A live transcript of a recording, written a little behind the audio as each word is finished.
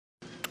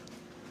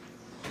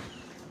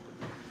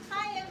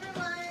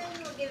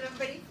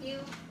everybody a few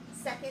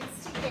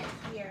seconds to get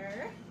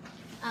here.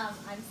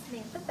 I'm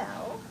Samantha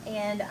Bell,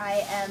 and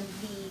I am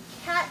the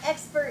cat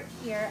expert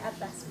here at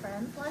Best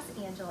Friends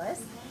Los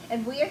Angeles.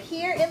 And we are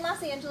here in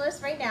Los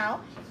Angeles right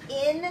now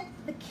in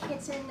the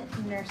kitten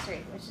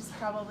nursery, which is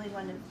probably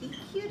one of the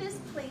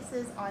cutest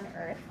places on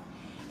earth.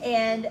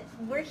 And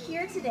we're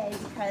here today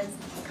because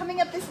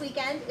coming up this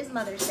weekend is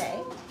Mother's Day,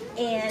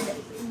 and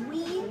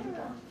we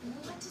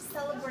want to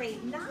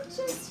celebrate not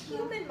just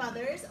human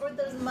mothers or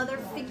those mother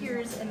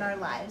figures in our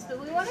lives, but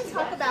we want to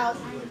talk about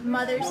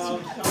mothers to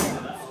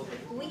kittens.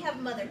 We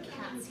have mother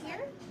cats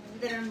here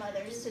that are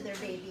mothers to their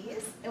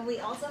babies, and we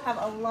also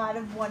have a lot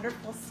of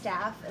wonderful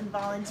staff and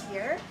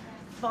volunteers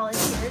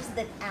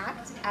that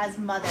act as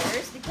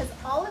mothers, because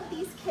all of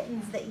these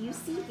kittens that you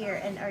see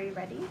here, and are you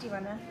ready? Do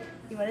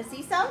you want to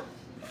see some?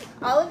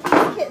 All of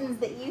these kittens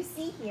that you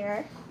see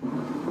here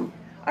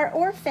are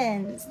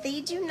orphans.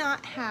 They do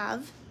not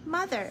have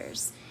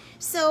mothers.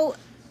 So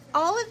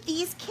all of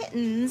these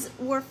kittens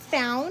were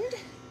found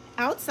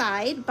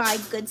outside by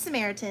Good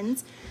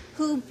Samaritans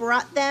who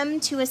brought them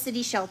to a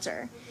city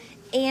shelter.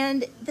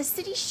 And the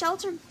city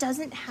shelter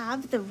doesn't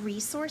have the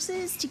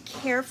resources to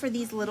care for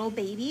these little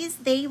babies.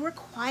 They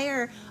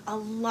require a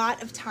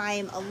lot of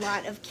time, a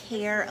lot of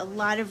care, a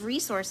lot of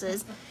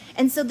resources.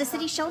 And so the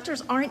city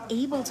shelters aren't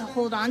able to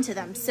hold on to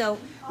them. So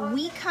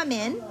we come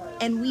in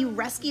and we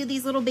rescue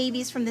these little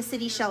babies from the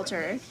city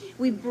shelter.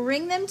 We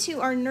bring them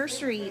to our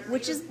nursery,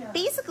 which is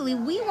basically,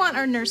 we want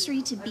our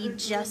nursery to be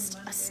just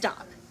a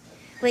stop.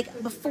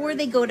 Like before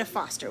they go to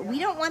foster. We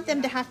don't want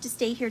them to have to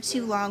stay here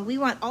too long. We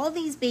want all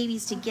these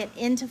babies to get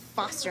into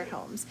foster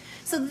homes.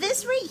 So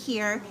this right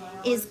here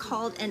is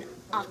called an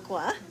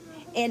aqua,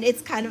 and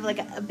it's kind of like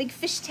a big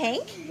fish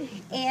tank.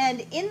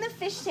 And in the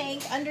fish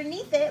tank,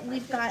 underneath it,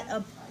 we've got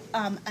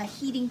a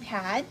heating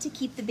pad to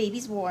keep the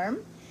babies warm.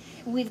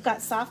 We've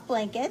got soft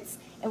blankets,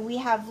 and we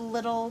have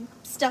little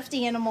stuffed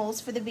animals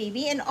for the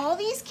baby. And all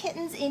these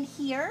kittens in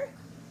here,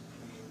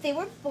 they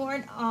were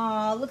born,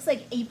 looks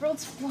like April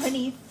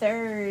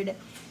 23rd.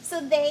 So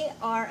they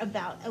are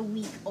about a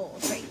week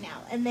old right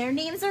now. And their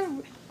names are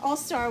all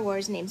Star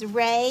Wars names.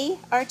 Rey,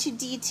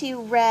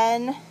 R2-D2,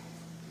 Ren,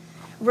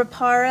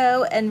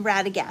 Reparo, and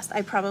Radagast.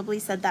 I probably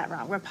said that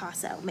wrong.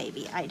 Rapasso,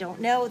 maybe. I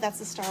don't know.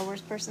 That's a Star Wars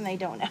person. I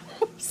don't know.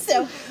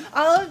 So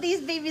all of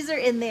these babies are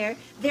in there.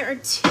 There are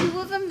 2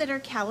 of them that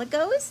are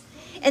calicos.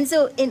 And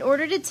so in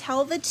order to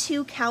tell the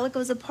 2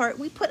 calicos apart,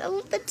 we put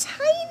the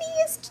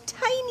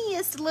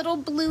tiniest little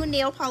blue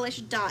nail polish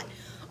dot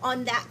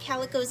on that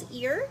calico's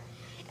ear.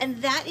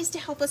 And that is to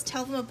help us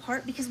tell them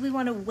apart, because we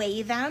want to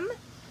weigh them.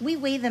 We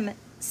weigh them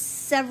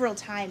several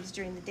times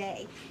during the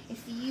day.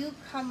 If you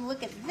come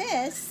look at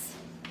this,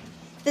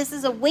 this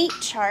is a weight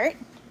chart.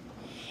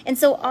 And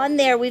so on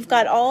there, we've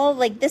got all,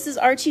 like, this is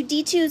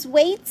R2-D2's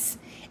weights,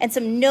 and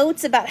some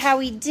notes about how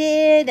he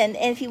did, and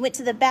if he went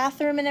to the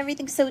bathroom and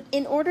everything. So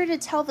in order to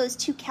tell those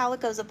 2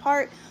 calicos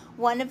apart,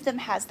 one of them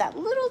has that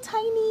little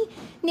tiny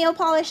nail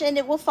polish, and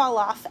it will fall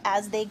off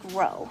as they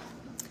grow.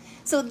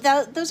 So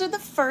those are the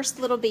first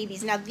little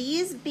babies. Now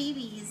these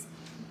babies,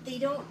 they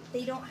don't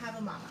have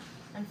a mama,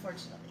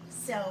 unfortunately.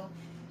 So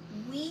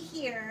we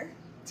here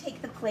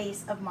take the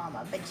place of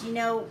mama, but you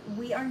know,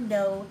 we are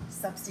no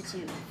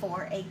substitute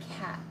for a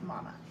cat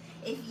mama.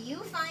 If you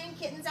find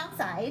kittens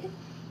outside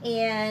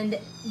and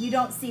you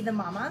don't see the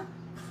mama,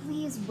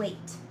 please wait.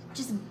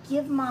 Just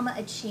give mama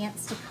a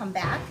chance to come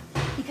back,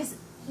 because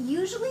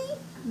usually,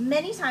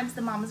 many times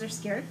the mamas are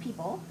scared of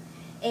people,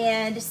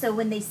 and so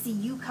when they see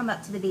you come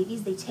up to the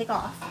babies, they take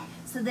off.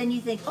 So then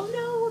you think, oh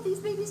no, these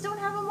babies don't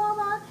have a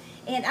mama,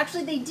 and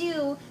actually they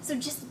do. So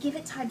just give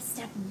it time,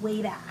 step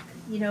way back.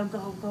 You know,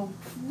 go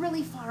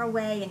really far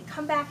away and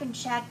come back and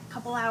check a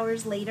couple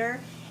hours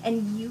later,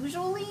 and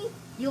usually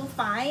you'll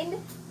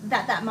find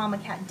that that mama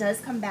cat does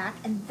come back,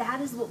 and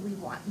that is what we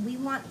want. We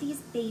want these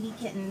baby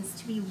kittens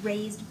to be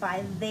raised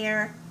by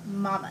their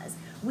mamas.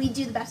 We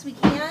do the best we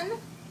can,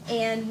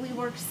 and we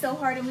work so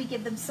hard, and we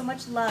give them so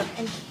much love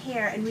and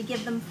care, and we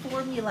give them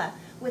formula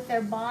with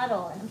their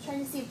bottle. And I'm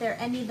trying to see if there are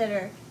any that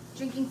are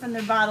drinking from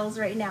their bottles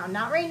right now.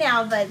 Not right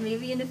now, but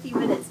maybe in a few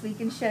minutes we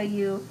can show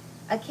you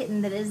a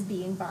kitten that is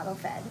being bottle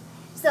fed.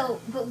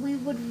 So, but we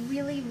would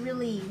really,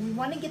 we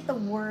want to get the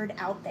word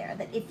out there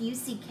that if you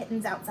see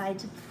kittens outside,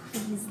 to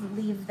please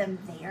leave them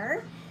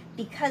there,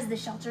 because the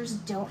shelters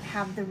don't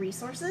have the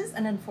resources,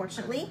 and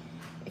unfortunately,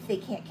 if they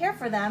can't care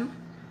for them,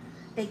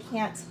 they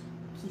can't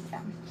keep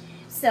them.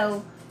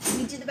 So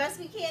we do the best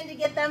we can to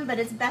get them, but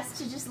it's best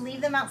to just leave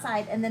them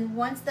outside. And then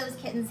once those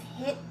kittens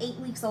hit 8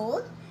 weeks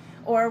old,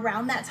 or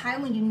around that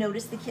time when you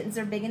notice the kittens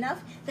are big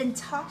enough, then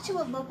talk to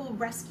a local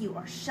rescue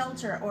or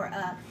shelter, or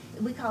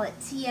we call it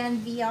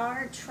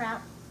TNVR,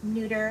 trap,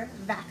 neuter,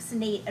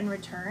 vaccinate, and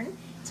return.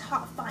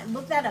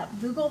 Look that up,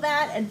 Google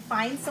that, and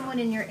find someone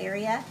in your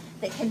area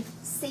that can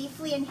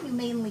safely and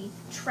humanely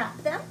trap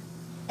them.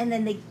 And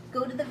then they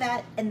go to the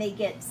vet and they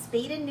get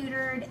spayed and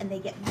neutered and they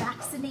get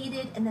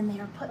vaccinated, and then they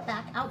are put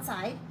back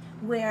outside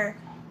where,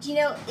 do you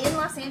know, in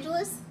Los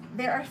Angeles,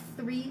 there are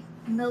 3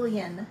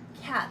 million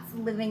cats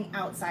living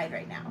outside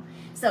right now.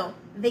 So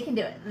they can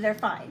do it. They're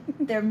fine.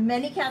 There are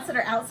many cats that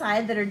are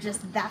outside that are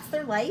just, that's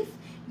their life.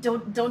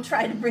 Don't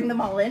try to bring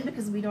them all in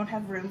because we don't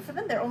have room for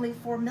them. There are only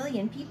 4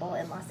 million people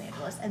in Los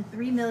Angeles and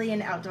 3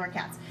 million outdoor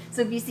cats.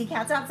 So if you see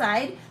cats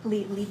outside,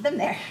 leave them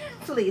there,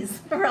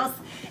 please, or else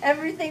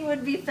everything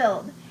would be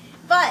filled.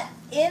 But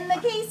in the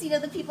case, you know,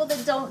 the people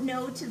that don't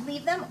know to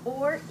leave them,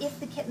 or if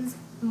the kitten's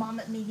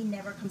mama maybe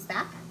never comes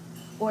back,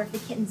 or if the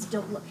kittens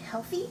don't look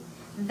healthy,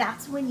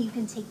 that's when you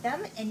can take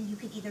them and you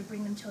can either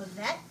bring them to a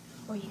vet,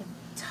 or you can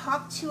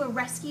talk to a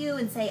rescue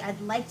and say,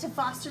 I'd like to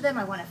foster them,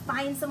 I want to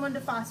find someone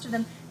to foster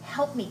them,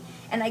 help me.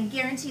 And I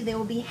guarantee they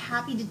will be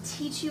happy to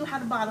teach you how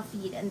to bottle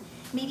feed and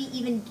maybe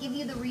even give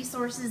you the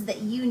resources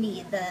that you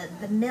need,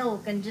 the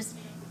milk, and just,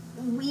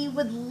 we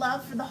would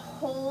love for the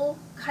whole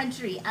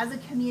country as a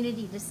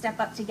community to step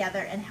up together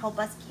and help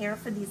us care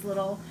for these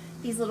little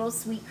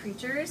sweet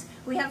creatures.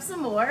 We have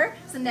some more.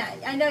 So now,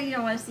 I know you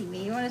don't want to see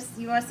me. You want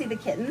to see the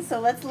kittens. So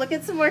let's look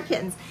at some more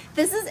kittens.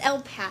 This is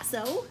El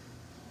Paso.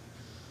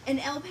 And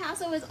El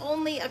Paso is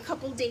only a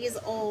couple days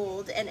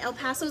old. And El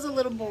Paso's a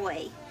little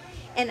boy.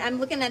 And I'm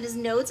looking at his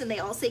notes and they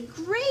all say,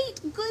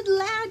 great, good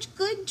lad,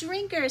 good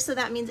drinker. So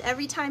that means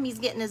every time he's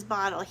getting his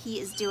bottle, he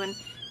is doing,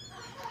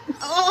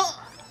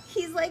 oh,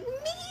 he's like,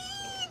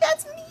 me,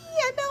 that's me,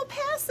 I'm El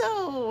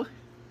Paso.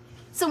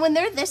 So when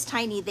they're this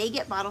tiny, they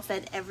get bottle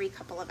fed every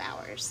couple of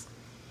hours.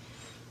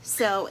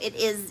 So it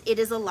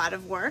is a lot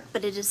of work,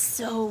 but it is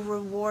so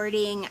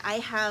rewarding. I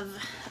have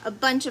a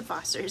bunch of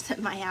fosters at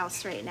my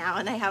house right now,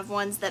 and I have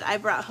ones that I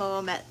brought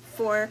home at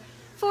four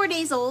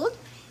days old,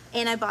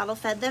 and I bottle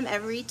fed them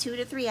every 2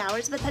 to 3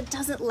 hours, but that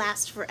doesn't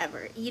last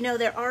forever. You know,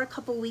 there are a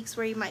couple weeks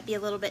where you might be a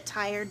little bit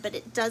tired, but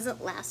it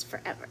doesn't last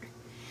forever.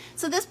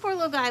 So this poor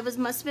little guy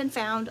must have been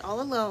found all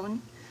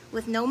alone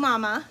with no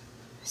mama,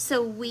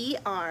 so we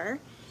are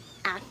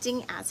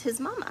acting as his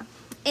mama.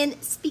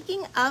 And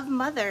speaking of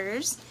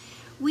mothers,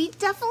 we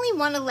definitely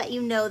want to let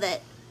you know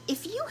that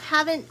if you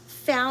haven't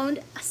found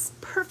a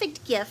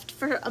perfect gift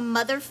for a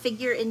mother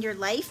figure in your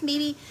life,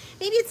 maybe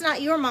it's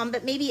not your mom,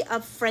 but maybe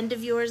a friend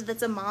of yours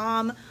that's a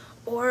mom,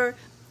 or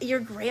your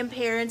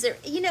grandparents, or,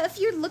 you know, if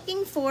you're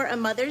looking for a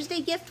Mother's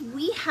Day gift,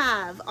 we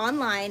have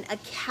online a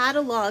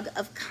catalog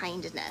of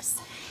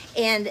kindness.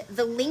 And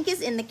the link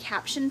is in the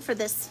caption for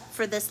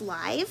this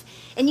live,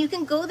 and you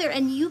can go there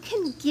and you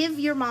can give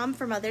your mom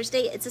for Mother's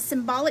Day. It's a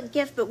symbolic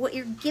gift, but what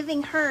you're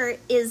giving her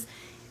is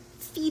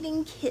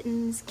feeding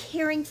kittens,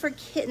 caring for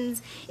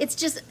kittens. It's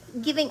just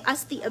giving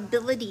us the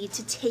ability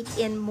to take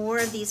in more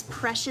of these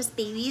precious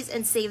babies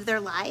and save their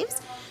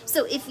lives.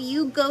 So if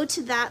you go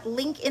to that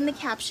link in the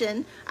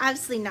caption,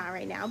 obviously not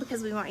right now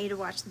because we want you to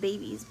watch the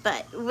babies,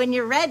 but when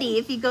you're ready,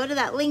 if you go to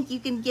that link, you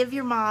can give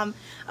your mom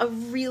a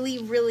really,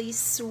 really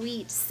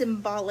sweet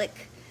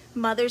symbolic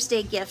Mother's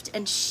Day gift,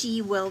 and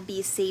she will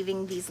be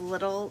saving these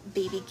little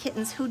baby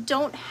kittens who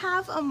don't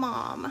have a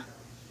mom.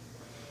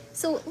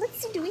 So let's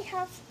see, do we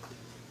have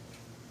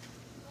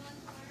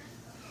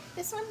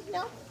this one?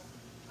 No?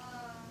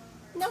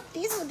 No,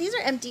 these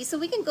are empty, so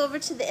we can go over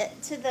to the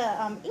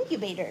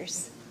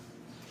incubators.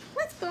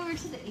 Let's go over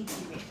to the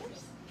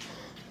incubators.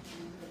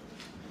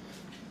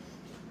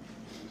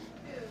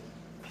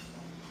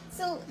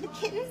 So the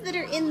kittens that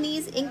are in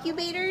these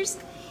incubators,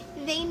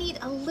 they need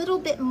a little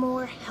bit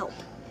more help.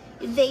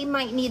 They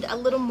might need a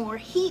little more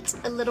heat,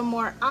 a little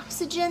more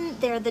oxygen.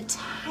 They're the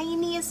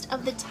tiniest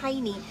of the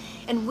tiny,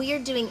 and we are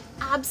doing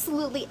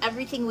absolutely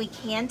everything we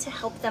can to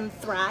help them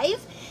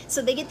thrive.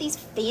 So they get these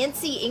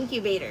fancy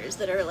incubators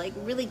that are like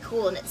really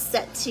cool, and it's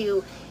set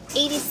to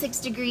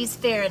 86 degrees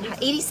Fahrenheit,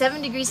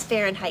 87 degrees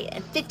Fahrenheit,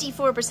 and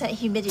 54%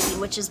 humidity,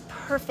 which is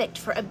perfect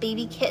for a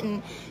baby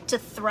kitten to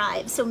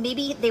thrive. So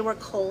maybe they were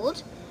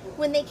cold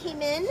when they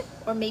came in,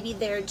 or maybe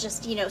they're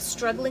just, you know,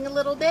 struggling a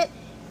little bit.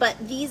 But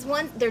these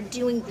ones, they're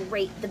doing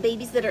great. The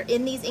babies that are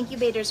in these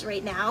incubators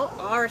right now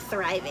are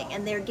thriving,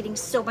 and they're getting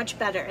so much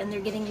better, and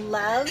they're getting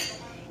love,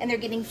 and they're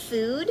getting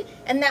food.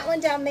 And that one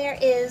down there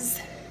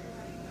is,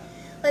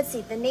 let's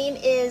see, the name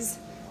is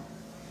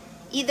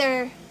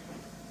either,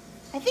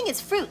 I think it's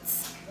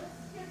Fruits.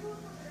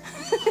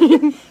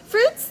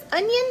 Fruits,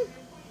 Onion,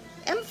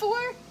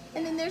 M4,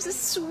 and then there's a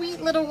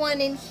sweet little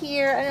one in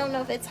here. I don't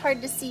know if it's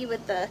hard to see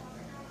with the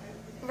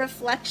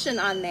reflection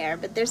on there,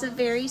 but there's a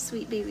very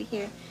sweet baby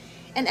here.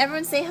 And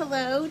everyone say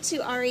hello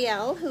to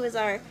Ariel, who is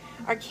our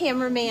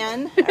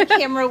cameraman, our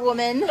camera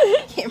woman,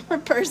 camera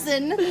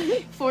person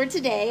for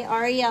today.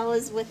 Ariel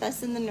is with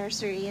us in the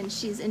nursery, and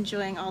she's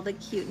enjoying all the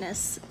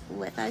cuteness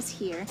with us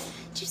here.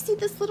 Do you see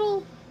this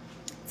little,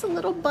 it's a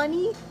little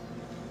bunny.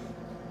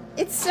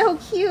 It's so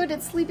cute.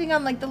 It's sleeping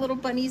on like the little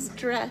bunny's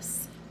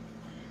dress.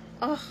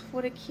 Oh,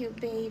 what a cute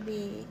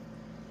baby.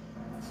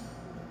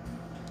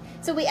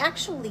 So we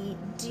actually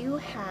do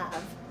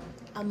have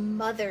a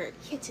mother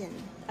kitten,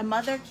 a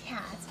mother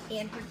cat,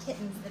 and her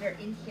kittens that are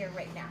in here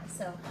right now.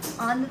 So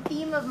on the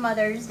theme of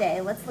Mother's Day,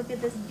 let's look at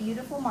this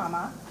beautiful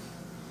mama.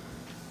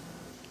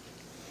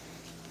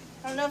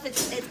 I don't know if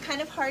it's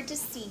kind of hard to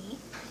see.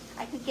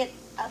 I could get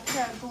a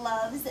pair of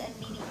gloves and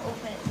maybe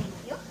open it, thank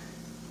you.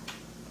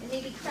 And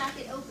maybe crack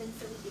it open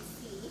so we can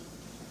see.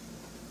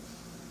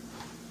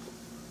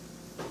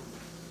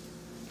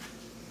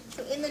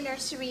 So in the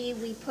nursery,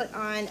 we put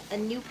on a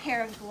new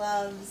pair of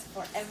gloves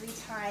for every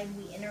time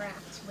we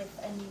interact with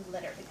a new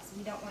litter because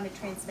we don't want to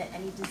transmit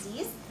any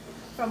disease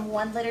from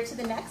one litter to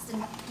the next.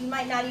 And you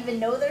might not even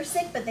know they're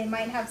sick, but they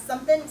might have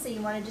something, so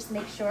you want to just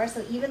make sure.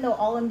 So even though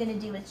all I'm going to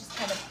do is just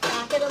kind of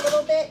crack it a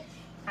little bit,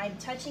 I'm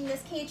touching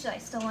this cage, and I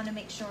still want to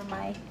make sure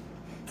my...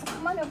 So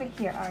come on over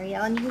here,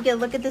 Ariel, and you can get a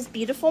look at this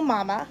beautiful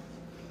mama.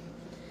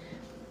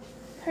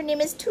 Her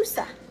name is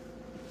Tusa.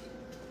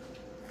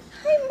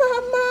 Hi,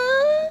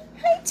 Mama.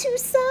 Hi,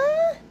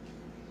 Tusa.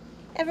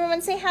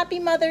 Everyone say Happy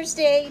Mother's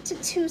Day to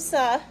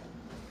Tusa.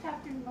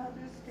 Happy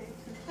Mother's Day.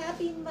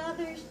 Happy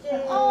Mother's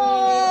Day.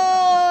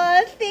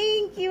 Oh,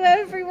 thank you,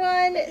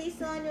 everyone. Feliz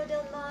Año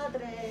del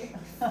Madre.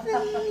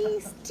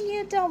 Feliz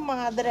Dia del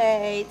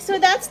Madre. So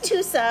that's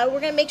Tusa. We're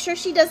going to make sure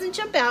she doesn't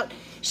jump out.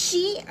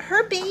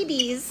 Her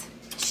babies,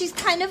 she's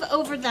kind of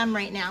over them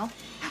right now.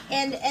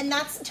 And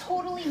that's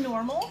totally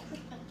normal.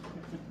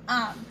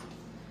 Okay,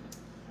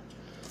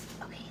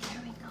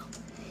 there we go.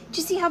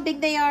 Do you see how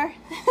big they are?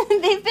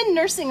 They've been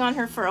nursing on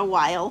her for a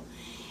while.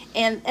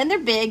 And they're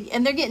big,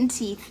 and they're getting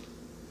teeth.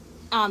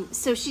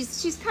 So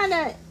she's kind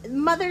of,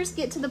 mothers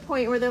get to the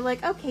point where they're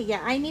like, okay,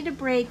 yeah, I need a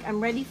break.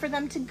 I'm ready for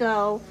them to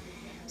go.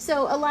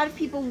 So a lot of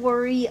people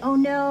worry, oh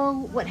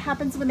no, what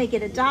happens when they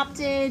get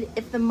adopted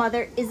if the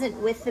mother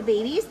isn't with the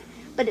babies?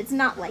 But it's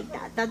not like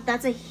that.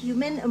 That's a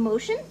human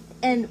emotion.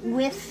 And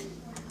with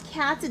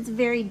cats, it's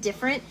very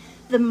different.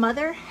 The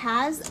mother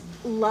has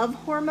love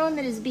hormone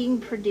that is being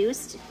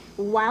produced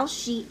while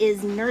she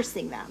is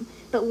nursing them.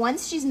 But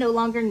once she's no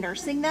longer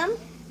nursing them,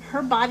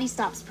 her body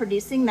stops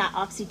producing that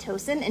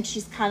oxytocin, and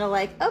she's kind of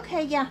like,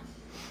 okay, yeah,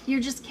 you're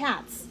just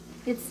cats.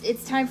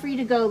 It's time for you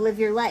to go live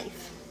your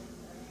life.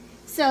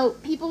 So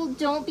people,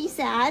 don't be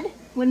sad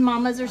when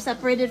mamas are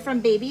separated from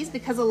babies,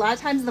 because a lot of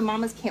times the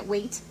mamas can't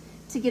wait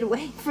to get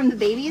away from the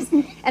babies.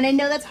 And I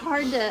know that's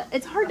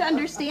it's hard to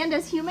understand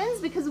as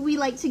humans, because we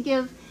like to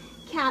give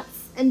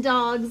cats and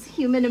dogs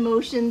human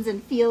emotions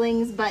and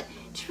feelings, but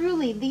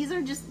truly these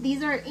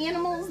are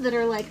animals that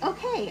are like,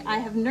 okay, I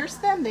have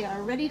nursed them, they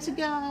are ready to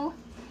go.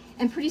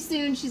 And pretty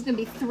soon she's going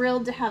to be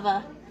thrilled to have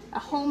a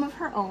home of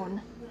her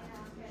own.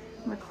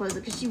 I'm going to close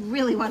it because she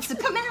really wants to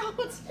come out.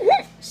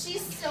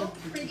 She's so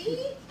pretty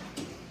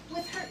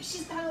with her.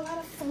 She's got a lot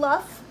of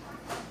fluff.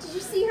 Did you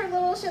see her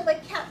little, she had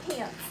like cat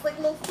pants, like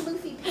little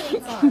floofy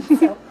pants on.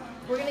 So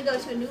we're going to go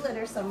to a new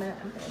litter, so I'm going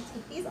to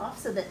take these off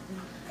so that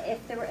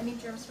if there were any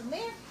germs from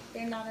there,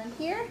 they're not in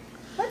here.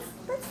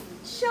 Let's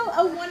show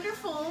a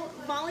wonderful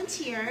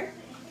volunteer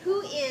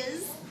who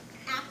is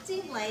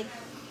acting like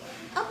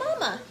a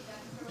mama.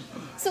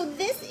 So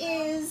this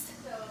is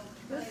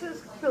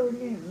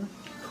Quilleen.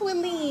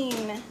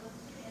 Quilleen.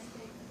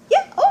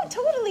 Yeah, oh,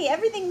 totally.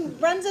 Everything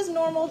runs as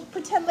normal.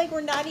 Pretend like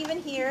we're not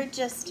even here.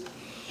 Just,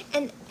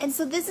 and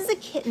so this is a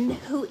kitten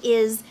who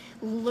is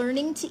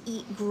learning to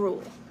eat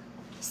gruel.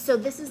 So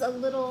this is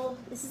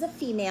a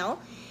female,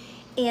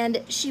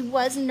 and she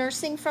was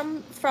nursing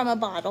from a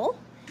bottle.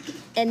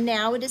 And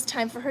now it is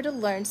time for her to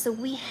learn. So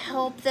we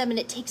help them, and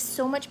it takes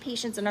so much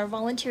patience, and our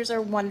volunteers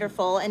are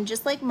wonderful. And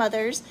just like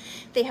mothers,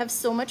 they have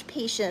so much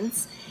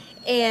patience,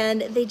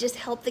 and they just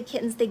help the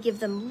kittens. They give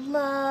them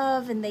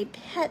love, and they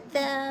pet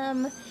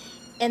them,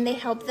 and they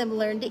help them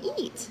learn to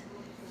eat.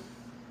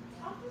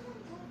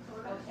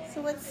 So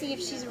let's see if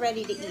she's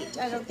ready to eat.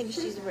 I don't think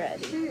she's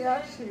ready. She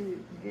actually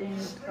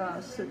gained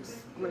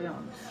 6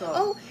 grams. So.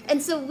 Oh, and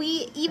so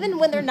even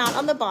when they're not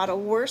on the bottle,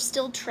 we're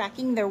still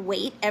tracking their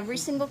weight every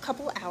single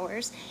couple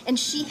hours. And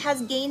she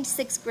has gained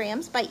 6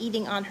 grams by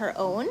eating on her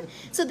own.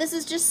 So this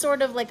is just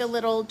sort of like a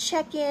little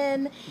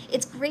check-in.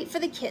 It's great for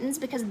the kittens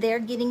because they're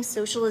getting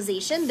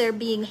socialization. They're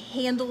being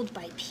handled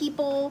by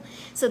people.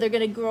 So they're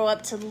going to grow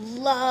up to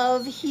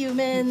love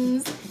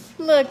humans.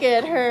 Look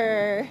at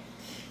her.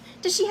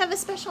 Does she have a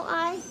special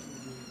eye?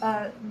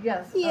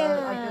 Yes.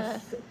 Yeah. I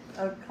guess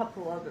a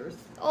couple others.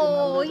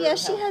 Oh, yeah,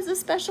 she has a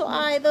special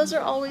eye. Those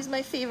are always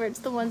my favorites,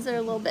 the ones that are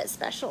a little bit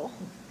special.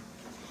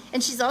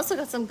 And she's also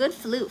got some good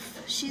floof.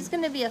 She's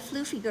going to be a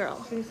floofy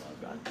girl. She's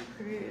got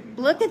pretty.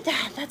 Look at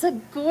that. That's a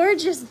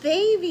gorgeous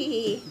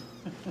baby.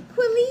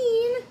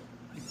 Quilleen.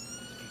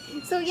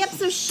 So, yep,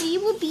 so she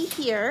will be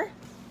here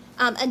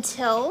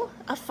until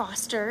a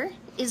foster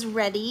is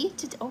ready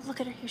to... Oh, look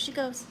at her. Here she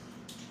goes.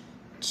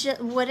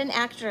 What an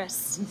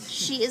actress.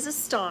 She is a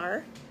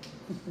star.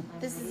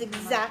 This is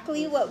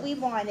exactly what we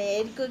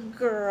wanted. Good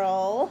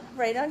girl.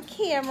 Right on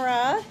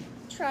camera.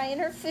 Trying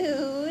her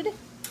food.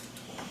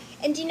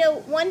 And you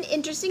know, one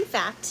interesting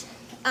fact,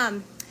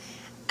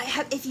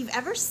 if you've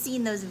ever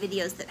seen those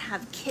videos that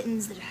have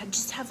kittens that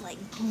just have like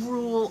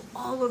gruel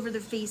all over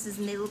their faces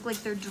and they look like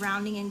they're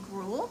drowning in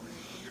gruel,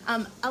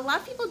 a lot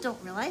of people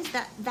don't realize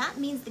that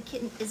means the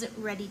kitten isn't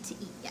ready to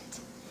eat yet.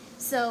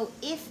 So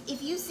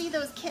if you see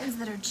those kittens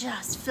that are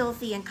just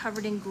filthy and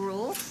covered in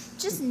gruel,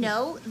 just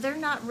know they're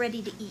not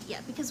ready to eat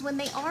yet, because when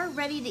they are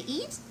ready to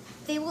eat,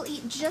 they will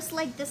eat just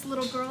like this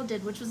little girl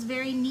did, which was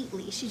very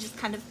neatly. She just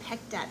kind of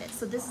pecked at it.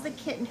 So this is a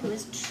kitten who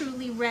is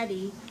truly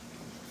ready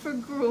for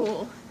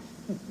gruel.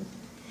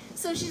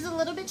 So she's a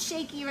little bit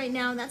shaky right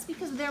now, and that's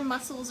because their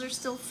muscles are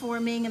still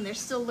forming and they're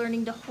still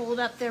learning to hold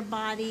up their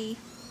body.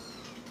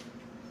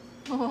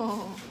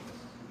 Oh,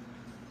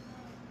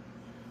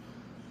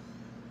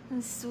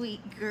 a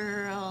sweet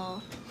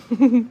girl.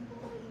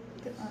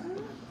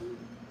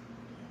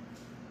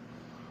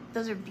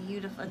 Those are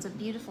beautiful. It's a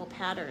beautiful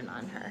pattern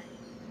on her.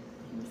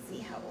 Let me see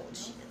how old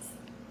she is.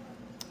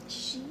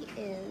 She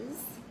is,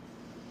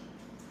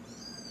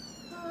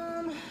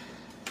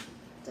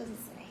 doesn't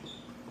say.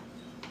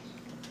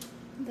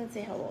 Doesn't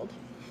say how old.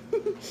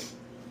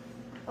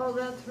 Oh,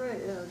 that's right.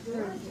 Yeah,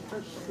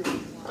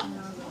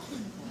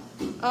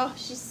 Oh,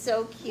 she's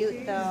so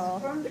cute though.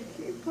 from the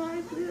cute pie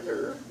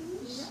litter.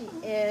 She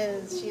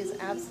is. She is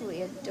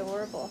absolutely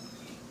adorable.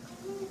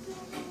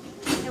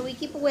 And we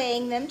keep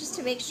weighing them just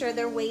to make sure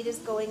their weight is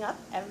going up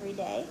every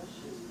day.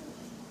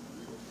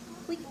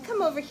 We can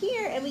come over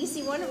here and we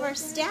see one of our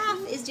staff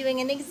is doing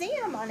an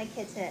exam on a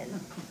kitten.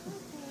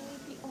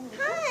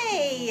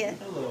 Hi.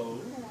 Hello.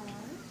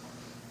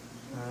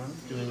 I'm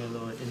doing a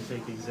little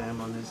intake exam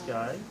on this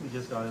guy. We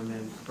just got him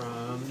in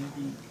from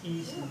the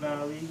East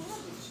Valley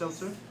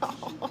shelter.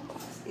 Oh,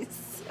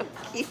 he's so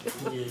cute.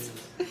 He is.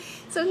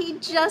 So he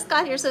just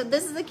got here. So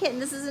this is a kitten.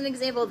 This is an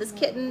example. This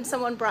kitten,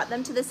 someone brought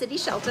them to the city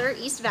shelter,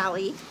 East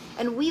Valley,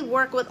 and we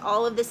work with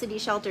all of the city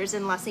shelters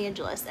in Los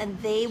Angeles,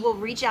 and they will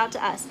reach out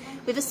to us.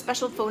 We have a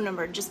special phone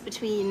number just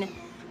between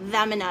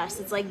them and us.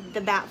 It's like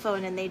the bat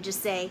phone, and they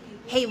just say,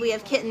 hey, we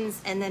have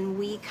kittens, and then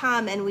we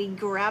come and we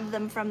grab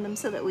them from them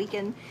so that we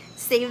can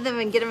save them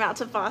and get them out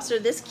to foster.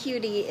 This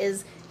cutie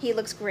he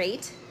looks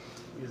great.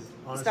 He's He's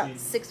honestly about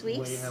 6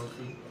 weeks. way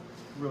healthy,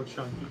 real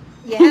chunky.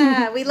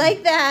 Yeah, we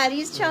like that.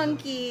 He's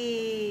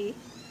chunky.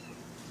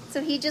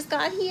 So he just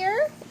got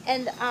here,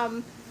 and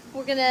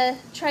we're gonna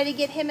try to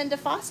get him into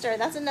foster.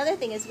 That's another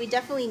thing, is we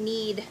definitely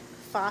need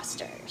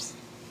fosters.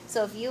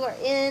 So if you are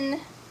in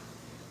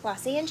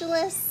Los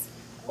Angeles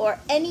or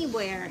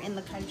anywhere in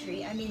the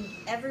country, I mean,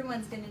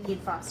 everyone's gonna need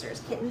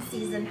fosters. Kitten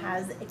season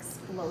has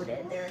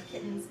exploded. There are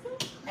kittens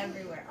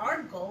everywhere.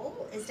 Our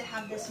goal is to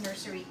have this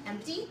nursery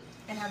empty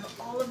and have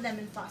all of them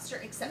in foster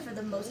except for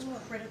the most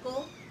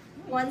critical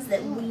ones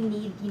that we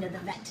need, you know, the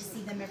vet to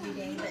see them every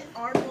day. But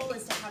our goal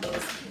is to have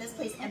this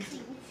place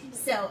empty.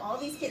 So all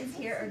these kittens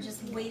here are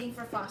just waiting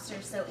for foster.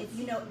 So if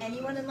you know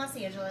anyone in Los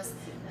Angeles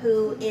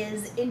who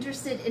is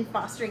interested in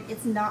fostering,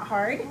 it's not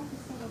hard.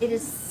 It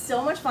is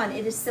so much fun.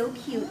 It is so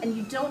cute, and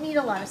you don't need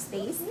a lot of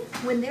space.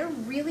 When they're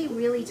really,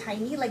 really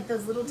tiny, like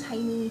those little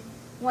tiny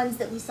ones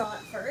that we saw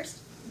at first,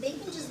 they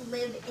can just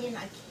live in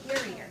a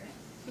carrier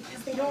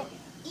because they don't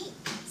eat.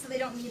 So they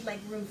don't need like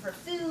room for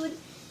food.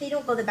 They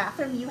don't go to the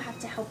bathroom. You have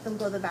to help them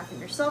go to the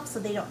bathroom yourself, so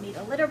they don't need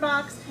a litter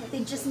box.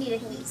 They just need a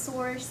heat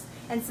source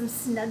and some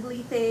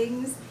snuggly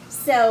things.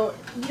 So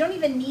you don't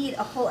even need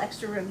a whole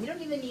extra room. You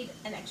don't even need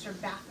an extra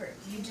bathroom.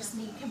 You just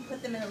can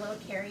put them in a little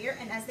carrier,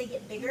 and as they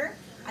get bigger,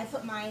 I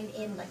put mine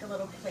in like a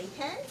little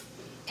playpen,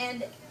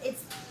 and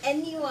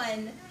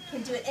anyone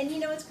can do it. And you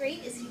know what's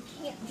great is you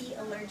can't be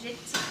allergic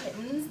to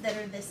kittens that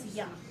are this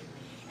young.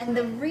 And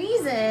the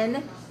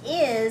reason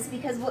is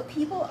because what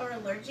people are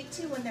allergic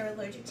to when they're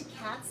allergic to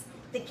cats,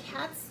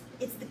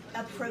 it's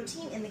a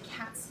protein in the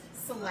cat's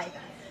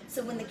saliva.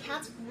 So when the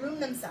cats groom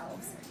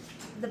themselves,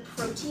 the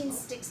protein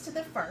sticks to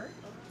the fur,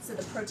 so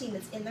the protein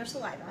that's in their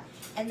saliva,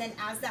 and then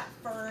as that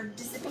fur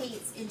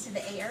dissipates into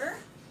the air,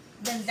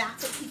 then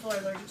that's what people are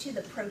allergic to,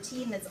 the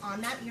protein that's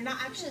on that. You're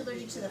not actually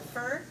allergic to the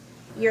fur,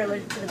 you're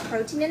allergic to the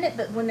protein in it,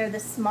 but when they're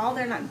this small,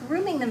 they're not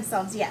grooming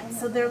themselves yet,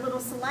 so their little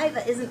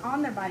saliva isn't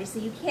on their body, so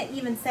you can't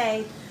even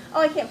say,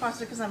 oh, I can't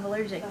foster because I'm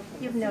allergic.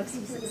 You have no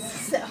excuses.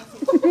 So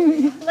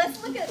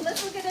let's look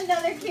at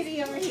another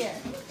kitty over here.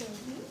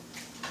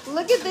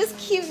 Look at this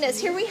cuteness.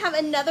 Here we have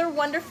another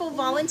wonderful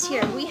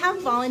volunteer. We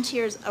have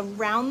volunteers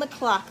around the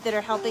clock that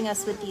are helping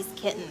us with these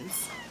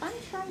kittens. I'm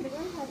trying to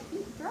learn how to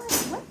eat dry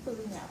wet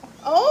food now.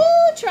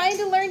 Oh, trying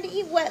to learn to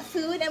eat wet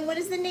food. And what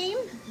is the name?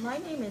 My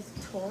name is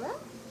Tora.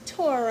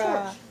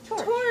 Tora.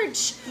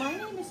 Torch. My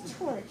name is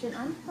Torch, and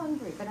I'm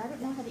hungry, but I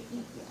don't know how to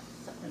eat yet.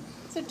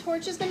 So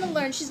Torch is going to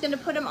learn. She's going to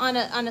put him on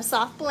a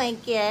soft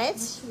blanket,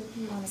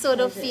 so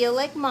it'll feel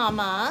like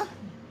mama.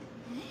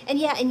 And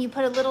yeah, and you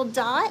put a little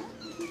dot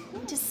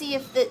to see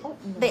if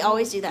they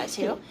always do that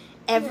too.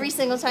 Every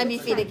single time you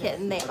feed a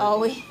kitten, they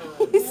always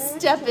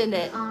step in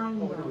it. I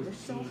know, you're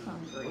so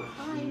hungry.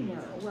 I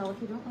know. Well,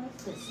 if you don't like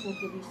this, we'll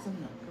give you some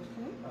milk,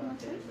 okay? You want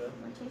to taste it?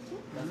 Want to taste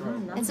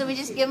it? And so we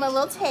just give him a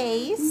little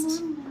taste.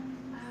 Is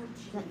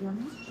that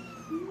yummy?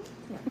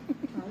 Yeah.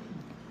 Try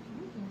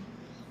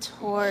it.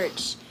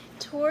 Torch.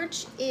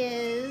 Torch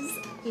is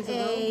He's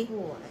a little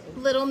boy.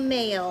 little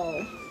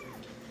male.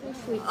 So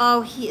sweet.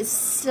 Oh, he is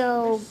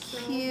so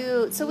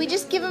cute. So we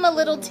just give him a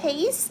little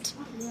taste,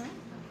 Yeah.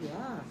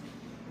 Yeah.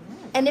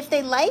 and if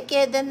they like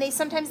it, then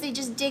sometimes they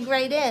just dig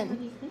right What do in.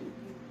 you think?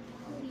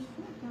 What do you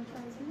think? Want to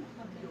try some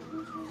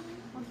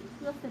milk?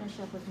 We'll finish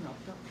up with milk,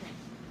 don't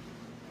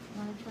you?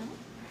 Want to try it?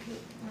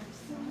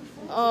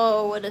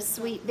 Oh, what a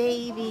sweet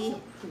baby.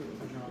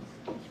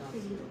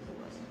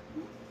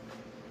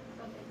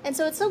 And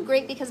so it's so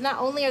great because not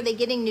only are they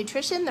getting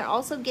nutrition, they're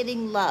also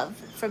getting love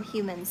from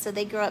humans. So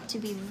they grow up to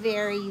be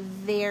very,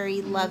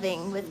 very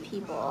loving with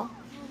people.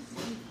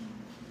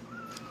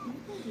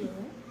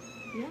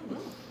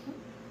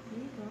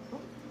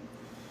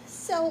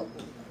 So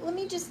let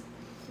me just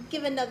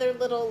give another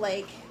little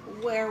like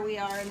where we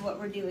are and what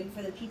we're doing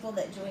for the people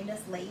that joined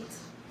us late.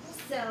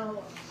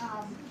 So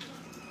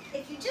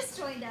if you just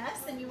joined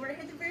us and you weren't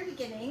here at the very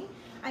beginning,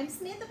 I'm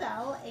Samantha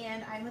Bell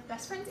and I'm with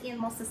Best Friends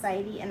Animal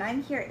Society, and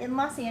I'm here in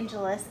Los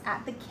Angeles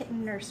at the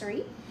kitten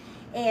nursery.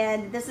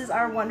 And this is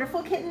our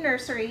wonderful kitten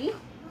nursery,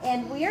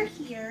 and we are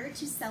here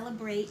to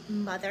celebrate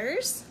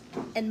mothers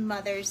and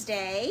Mother's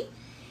Day.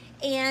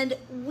 And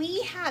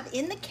we have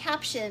in the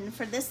caption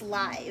for this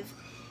live,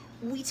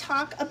 we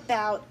talk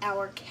about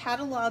our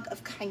catalog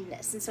of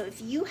kindness. And so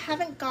if you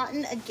haven't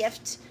gotten a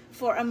gift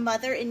for a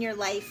mother in your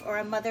life or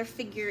a mother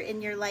figure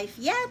in your life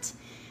yet,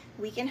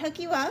 we can hook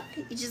you up.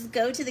 You just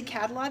go to the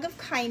catalog of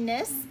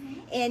kindness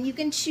and you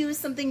can choose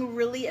something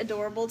really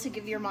adorable to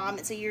give your mom.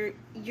 And so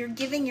you're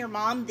giving your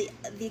mom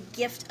the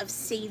gift of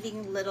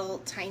saving little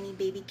tiny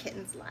baby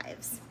kittens'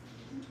 lives.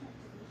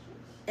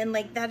 And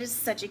like, that is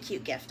such a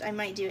cute gift. I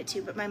might do it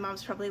too, but my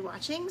mom's probably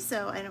watching,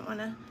 so I don't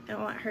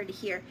want her to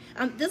hear.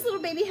 This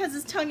little baby has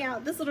his tongue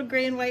out, this little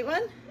gray and white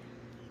one.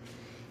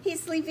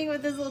 He's sleeping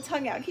with his little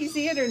tongue out. Can you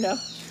see it or no?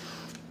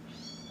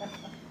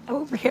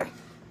 Over here.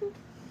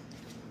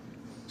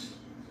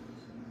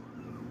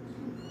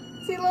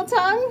 See a little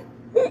tongue?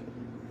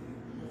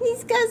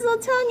 He's got his little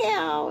tongue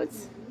out.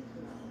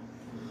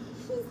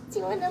 He's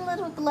doing a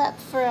little blep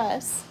for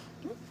us.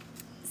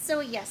 So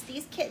yes,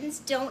 these kittens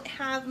don't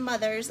have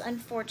mothers,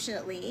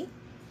 unfortunately.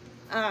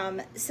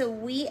 So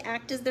we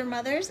act as their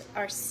mothers.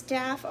 Our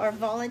staff, our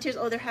volunteers,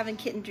 oh, they're having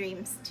kitten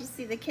dreams. Do you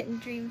see the kitten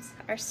dreams?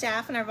 Our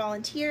staff and our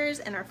volunteers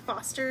and our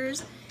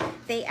fosters,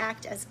 they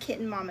act as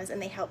kitten mamas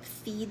and they help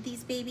feed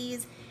these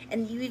babies.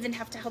 And you even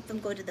have to help them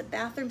go to the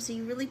bathroom. So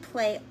you really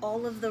play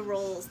all of the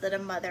roles that a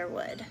mother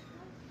would,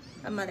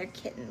 a mother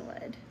kitten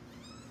would.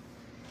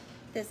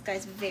 This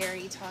guy's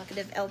very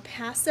talkative. El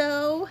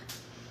Paso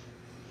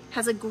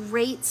has a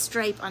great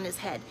stripe on his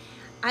head.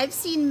 I've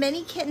seen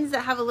many kittens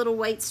that have a little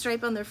white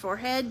stripe on their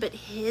forehead, but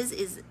his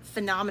is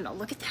phenomenal.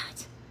 Look at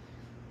that.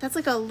 That's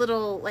like a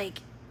little, like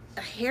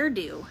a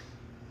hairdo.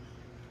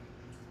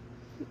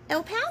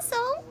 El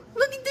Paso,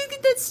 look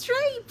at that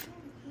stripe.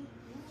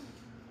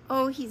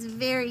 Oh, he's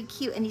very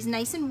cute, and he's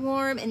nice and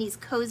warm, and he's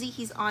cozy.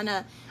 He's on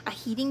a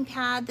heating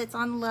pad that's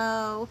on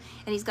low,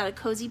 and he's got a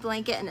cozy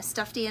blanket and a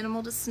stuffed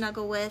animal to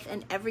snuggle with,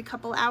 and every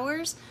couple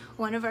hours,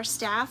 one of our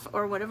staff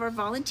or one of our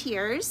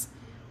volunteers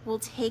will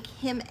take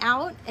him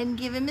out and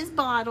give him his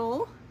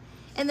bottle,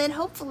 and then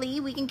hopefully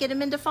we can get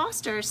him into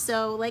foster.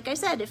 So like I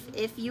said,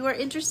 if you are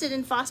interested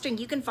in fostering,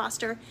 you can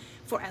foster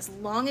for as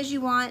long as you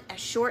want, as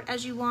short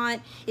as you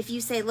want. If you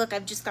say, look,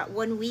 I've just got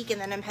 1 week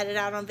and then I'm headed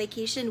out on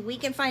vacation, we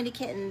can find a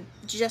kitten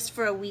just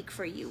for a week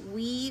for you.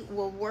 We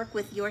will work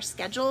with your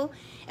schedule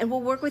and we'll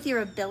work with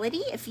your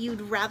ability. If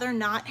you'd rather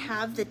not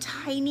have the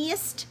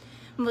tiniest,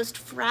 most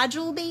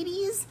fragile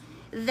babies,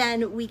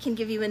 then we can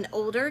give you an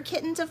older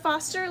kitten to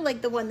foster,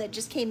 like the one that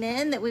just came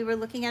in that we were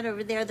looking at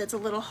over there that's a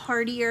little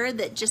hardier,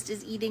 that just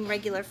is eating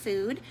regular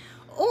food.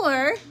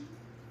 Or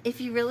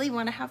if you really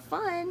want to have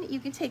fun, you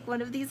can take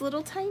one of these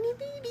little tiny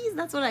babies.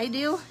 That's what I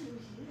do.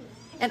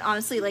 And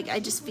honestly, like,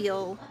 I just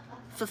feel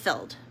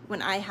fulfilled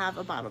when I have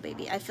a bottle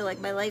baby. I feel like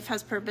my life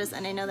has purpose,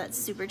 and I know that's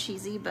super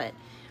cheesy, but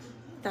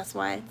that's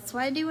why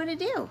I do what I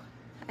do.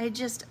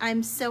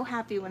 I'm so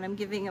happy when I'm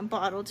giving a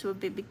bottle to a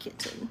baby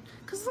kitten.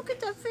 Cause look at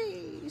that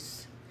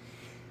face.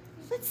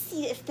 Let's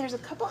see if there's a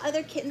couple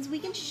other kittens we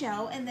can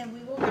show, and then we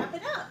will wrap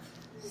it up.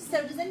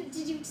 So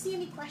did you see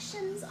any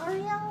questions,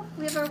 Ariel?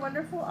 We have our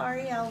wonderful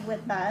Ariel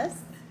with us.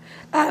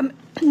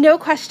 No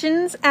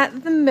questions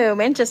at the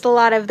moment, just a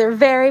lot of, they're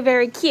very,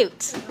 very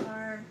cute.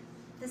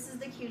 This is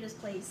the cutest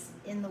place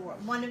in the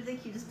world, one of the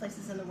cutest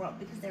places in the world,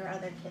 because there are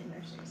other kitten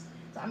nurseries.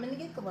 So I'm gonna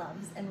get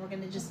gloves and we're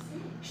gonna just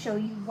show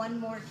you one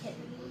more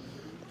kitten.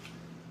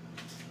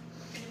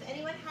 And if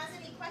anyone has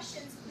any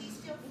questions, please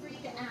feel free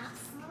to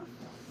ask.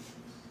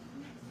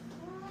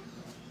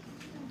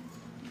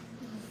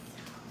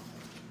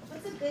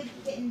 What's a good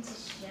kitten to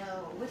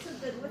show? What's a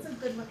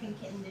good looking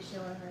kitten to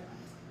show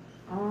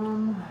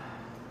everyone?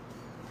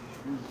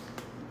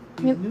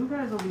 These new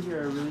guys over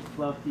here are really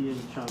fluffy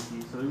and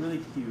chunky, so they're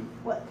really cute.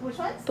 Which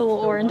ones? The little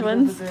orange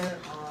ones. There,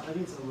 I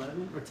think it's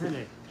 11 or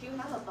 10A. Do you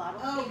have a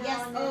bottle? Oh,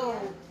 yes.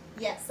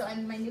 Yes. So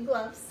I'm my new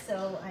gloves,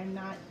 so I'm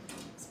not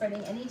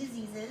spreading any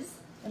diseases.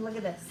 And look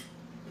at this.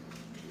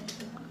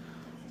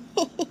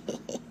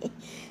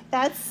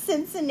 That's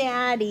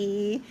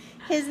Cincinnati.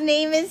 His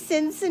name is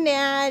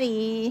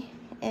Cincinnati.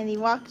 And he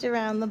walked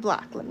around the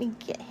block. Let me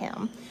get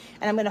him.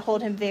 And I'm going to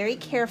hold him very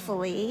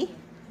carefully.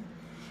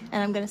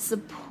 And I'm going to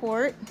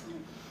support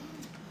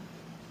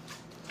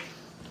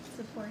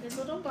his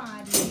little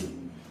body.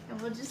 And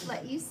we'll just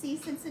let you see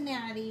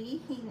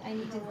Cincinnati. I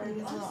need to clean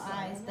his little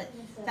eyes, but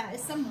that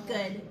is some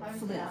good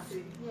floof.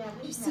 Do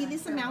you see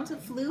this amount of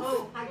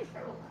floof?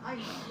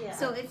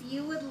 So if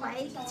you would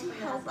like to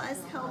help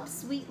us help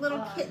sweet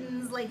little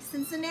kittens like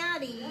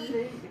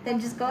Cincinnati, then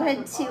just go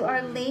ahead to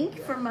our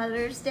link for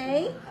Mother's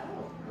Day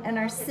and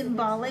our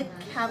symbolic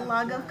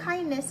catalog of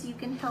kindness. You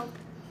can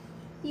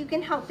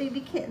help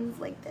baby kittens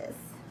like this.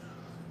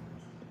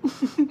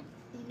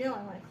 You know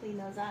I want to clean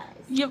those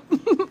eyes. Yep.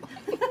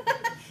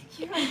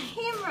 You're on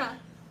camera.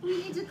 We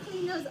need to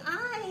clean those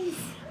eyes.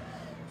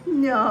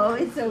 No,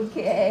 it's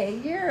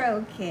okay. You're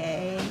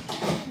okay.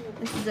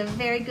 This is a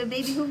very good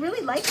baby who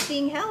really likes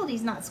being held.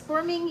 He's not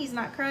squirming. He's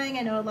not crying.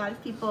 I know a lot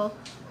of people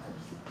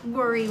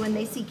worry when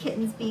they see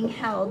kittens being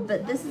held,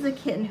 but this is a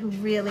kitten who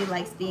really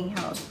likes being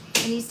held.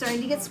 And he's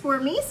starting to get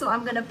squirmy, so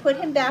I'm going to put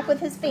him back with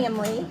his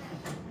family.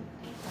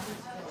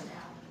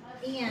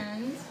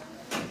 And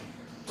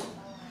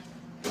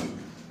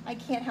I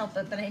can't help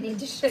it, but I need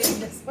to show you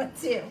this one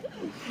too.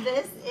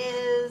 This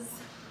is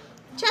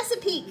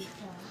Chesapeake.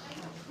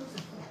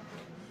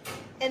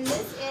 And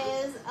this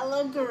is a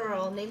little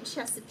girl named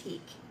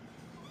Chesapeake.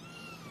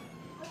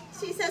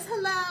 She says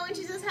hello and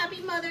she says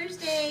Happy Mother's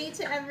Day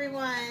to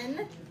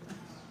everyone.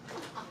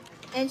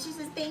 And she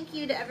says thank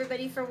you to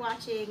everybody for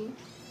watching.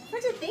 I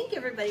want to thank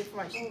everybody for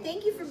watching.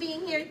 Thank you for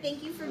being here.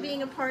 Thank you for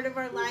being a part of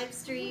our live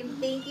stream.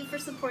 Thank you for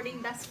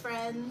supporting Best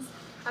Friends.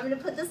 I'm going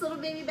to put this little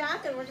baby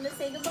back and we're going to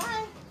say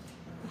goodbye.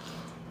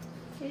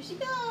 Here she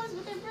goes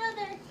with her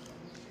brother.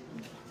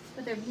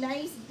 With her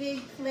nice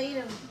big plate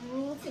of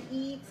gruel to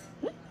eat.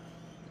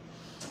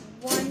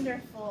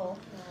 Wonderful.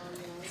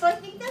 So I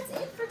think that's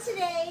it for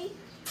today.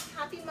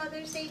 Happy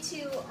Mother's Day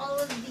to all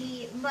of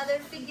the mother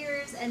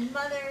figures and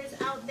mothers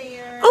out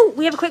there. Oh,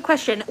 we have a quick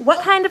question.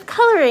 What kind of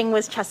coloring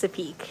was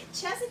Chesapeake?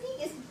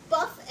 Chesapeake is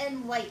buff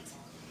and white.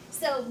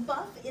 So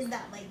buff is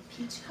that like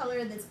peach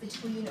color that's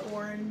between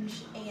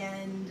orange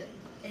and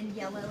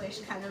yellowish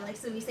kind of like,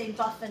 so we say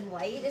buff and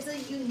white. It's a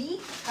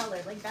unique color.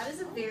 Like that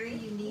is a very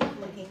unique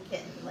looking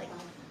kitten. Like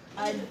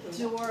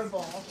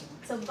adorable.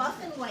 So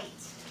buff and white.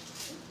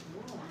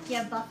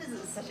 Yeah, buff is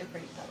such a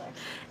pretty color.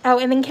 Oh,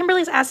 and then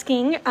Kimberly's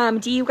asking,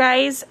 do you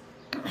guys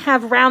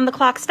have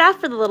round-the-clock staff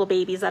for the little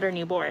babies that are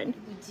newborn?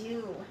 We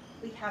do.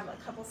 We have a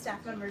couple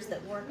staff members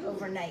that work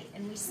overnight,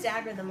 and we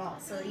stagger them all.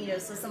 So, you know,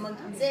 so someone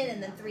comes in,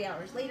 and then 3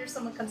 hours later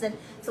someone comes in.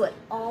 So at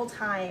all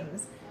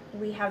times,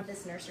 we have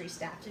this nursery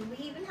staffed. And we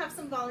even have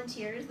some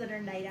volunteers that are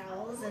night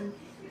owls and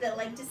that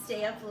like to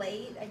stay up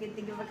late. I can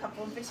think of a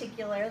couple in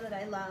particular that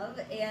I love,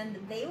 and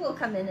they will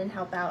come in and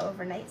help out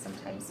overnight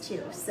sometimes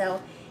too.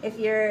 So if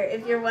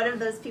you're one of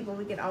those people,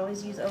 we can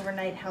always use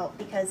overnight help,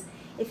 because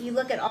if you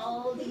look at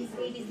all these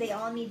babies, they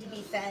all need to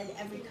be fed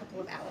every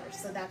couple of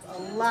hours. So that's a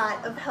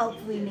lot of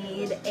help we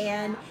need.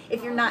 And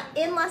if you're not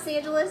in Los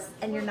Angeles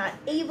and you're not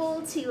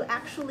able to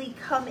actually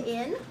come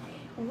in,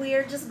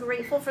 we're just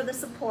grateful for the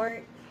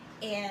support.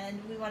 And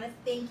we want to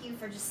thank you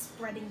for just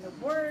spreading the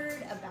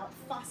word about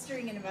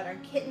fostering and about our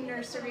kitten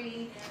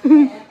nursery.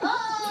 And,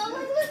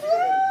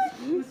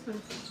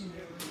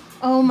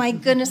 oh my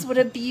goodness, what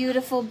a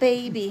beautiful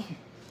baby.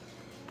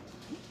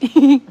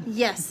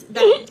 Yes,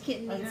 that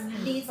kitten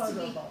needs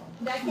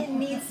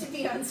to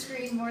be on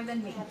screen more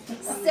than me.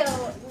 So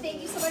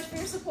thank you so much for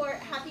your support.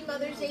 Happy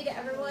Mother's Day to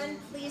everyone.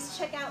 Please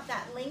check out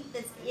that link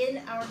that's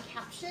in our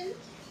caption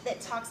that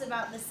talks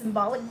about the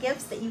symbolic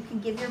gifts that you can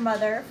give your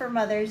mother for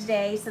Mother's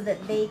Day so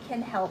that they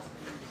can help,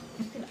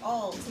 you can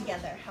all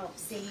together help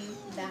save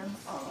them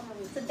all.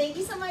 So thank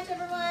you so much,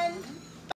 everyone.